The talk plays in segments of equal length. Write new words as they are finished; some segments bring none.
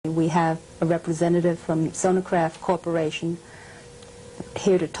We have a representative from Sonocraft Corporation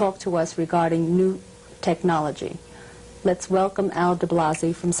here to talk to us regarding new technology. Let's welcome Al de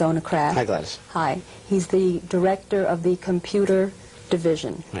Blasi from Sonocraft. Hi, Gladys. Hi. He's the director of the computer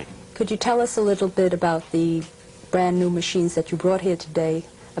division. Right. Could you tell us a little bit about the brand new machines that you brought here today,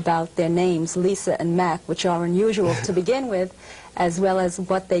 about their names, Lisa and Mac, which are unusual to begin with, as well as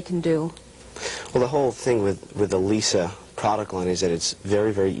what they can do? Well, the whole thing with the Lisa product line is that it's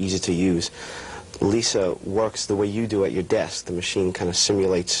very, very easy to use. Lisa works the way you do at your desk. The machine kind of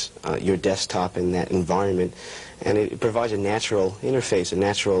simulates your desktop in that environment, and it provides a natural interface, a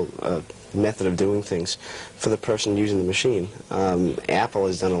natural method of doing things for the person using the machine. Apple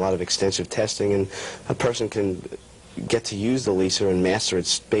has done a lot of extensive testing, and a person can get to use the Lisa and master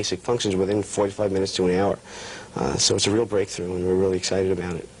its basic functions within 45 minutes to an hour. So it's a real breakthrough, and we're really excited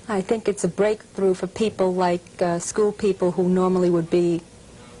about it. I think it's a breakthrough for people like school people who normally would be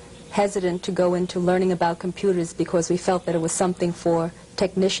hesitant to go into learning about computers because we felt that it was something for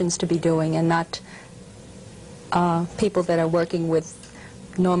technicians to be doing and not people that are working with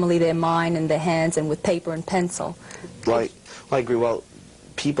normally their mind and their hands and with paper and pencil. Well, I agree. Well,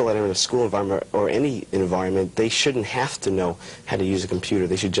 people that are in a school environment or any environment, they shouldn't have to know how to use a computer.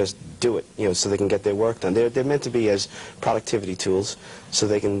 They should just do it, so they can get their work done. They're meant to be as productivity tools, so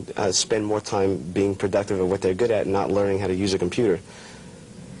they can spend more time being productive at what they're good at and not learning how to use a computer.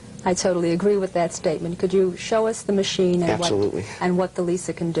 I totally agree with that statement. Could you show us the machine and Absolutely. What the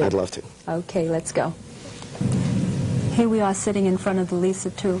Lisa can do? I'd love to. Okay, let's go. Here we are sitting in front of the Lisa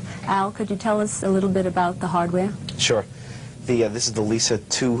 2. Al, could you tell us a little bit about the hardware? Sure. This is the Lisa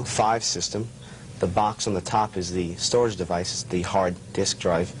 2.5 system. The box on the top is the storage device, the hard disk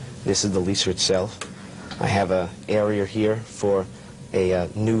drive. This is the Lisa itself. I have an area here for a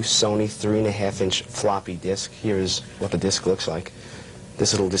new Sony 3.5-inch floppy disk. Here is what the disk looks like.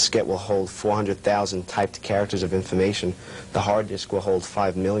 This little diskette will hold 400,000 typed characters of information. The hard disk will hold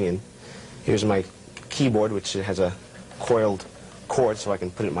 5 million. Here's my keyboard, which has a coiled cord so I can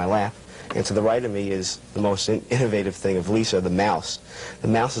put it in my lap. And to the right of me is the most innovative thing of Lisa, the mouse. The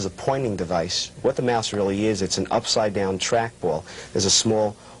mouse is a pointing device. What the mouse really is, it's an upside-down trackball. There's a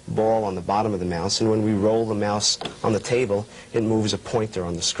small ball on the bottom of the mouse, and when we roll the mouse on the table, it moves a pointer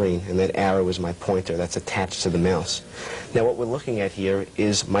on the screen, and that arrow is my pointer that's attached to the mouse. Now what we're looking at here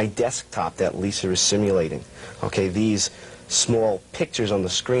is my desktop that Lisa is simulating. Okay, these small pictures on the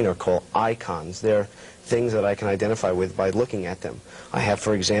screen are called icons. They're things that I can identify with by looking at them. I have,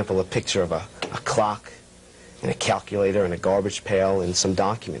 for example, a picture of a clock and a calculator and a garbage pail and some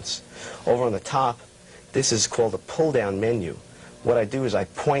documents. Over on the top, this is called a pull-down menu. What I do is I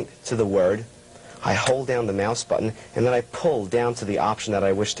point to the word, I hold down the mouse button, and then I pull down to the option that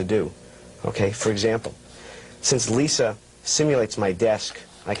I wish to do. Okay, for example, since Lisa simulates my desk,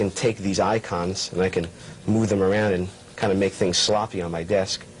 I can take these icons and I can move them around and kind of make things sloppy on my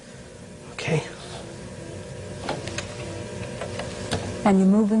desk. Okay. And you're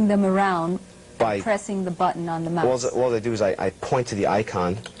moving them around by pressing the button on the mouse. All I do is I point to the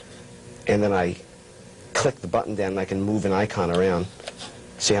icon, and then I click the button down, and I can move an icon around.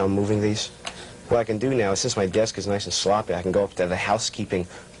 See how I'm moving these? What I can do now is, since my desk is nice and sloppy, I can go up to the housekeeping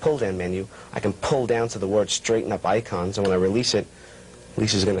pull-down menu. I can pull down to the word straighten up icons, and when I release it,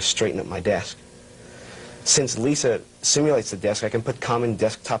 Lisa's going to straighten up my desk. Since Lisa simulates the desk, I can put common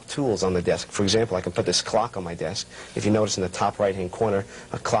desktop tools on the desk. For example, I can put this clock on my desk. If you notice in the top right-hand corner,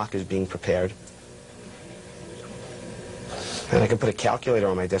 a clock is being prepared. And I can put a calculator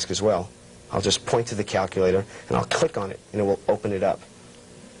on my desk as well. I'll just point to the calculator, and I'll click on it, and it will open it up.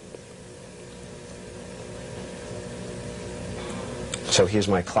 So here's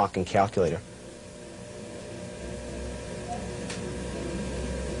my clock and calculator.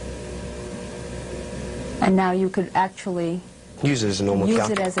 And now you could actually use it as a normal use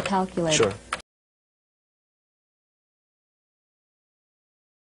it as a calculator. Sure.